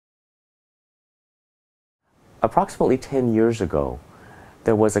approximately 10 years ago,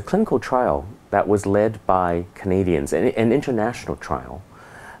 there was a clinical trial that was led by Canadians, an international trial,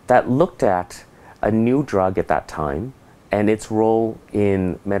 that looked at a new drug at that time and its role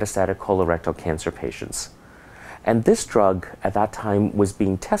in metastatic colorectal cancer patients. And this drug at that time was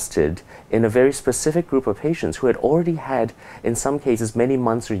being tested in a very specific group of patients who had already had, in some cases, many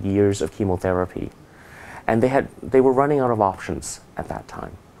months or years of chemotherapy. And they were running out of options at that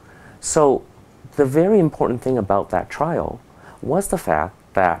time. So the very important thing about that trial was the fact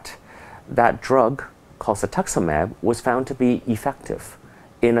that that drug called cetuximab was found to be effective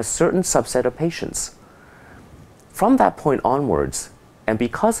in a certain subset of patients. From that point onwards, and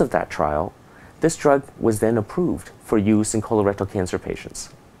because of that trial, this drug was then approved for use in colorectal cancer patients.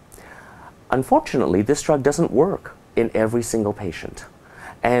 Unfortunately, this drug doesn't work in every single patient.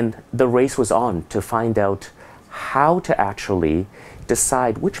 And the race was on to find out how to actually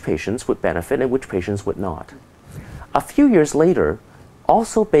decide which patients would benefit and which patients would not. A few years later,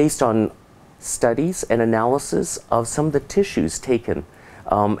 also based on studies and analysis of some of the tissues taken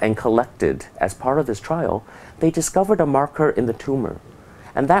and collected as part of this trial, they discovered a marker in the tumor.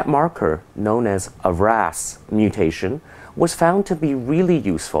 And that marker, known as a RAS mutation, was found to be really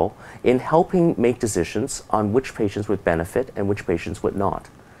useful in helping make decisions on which patients would benefit and which patients would not.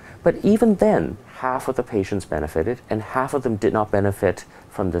 But even then, half of the patients benefited and half of them did not benefit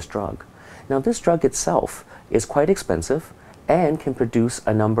from this drug. Now, this drug itself is quite expensive and can produce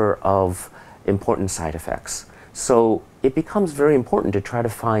a number of important side effects. So it becomes very important to try to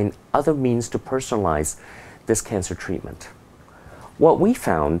find other means to personalize this cancer treatment. What we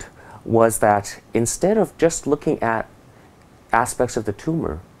found was that instead of just looking at aspects of the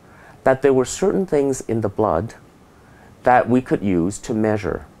tumor, that there were certain things in the blood that we could use to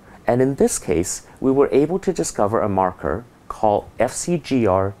measure. And in this case, we were able to discover a marker called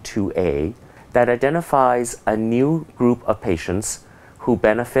FCGR2A that identifies a new group of patients who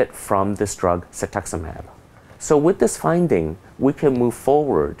benefit from this drug, cetuximab. So with this finding, we can move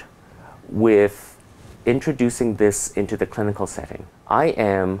forward with introducing this into the clinical setting. I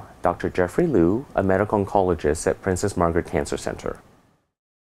am Dr. Jeffrey Liu, a medical oncologist at Princess Margaret Cancer Centre.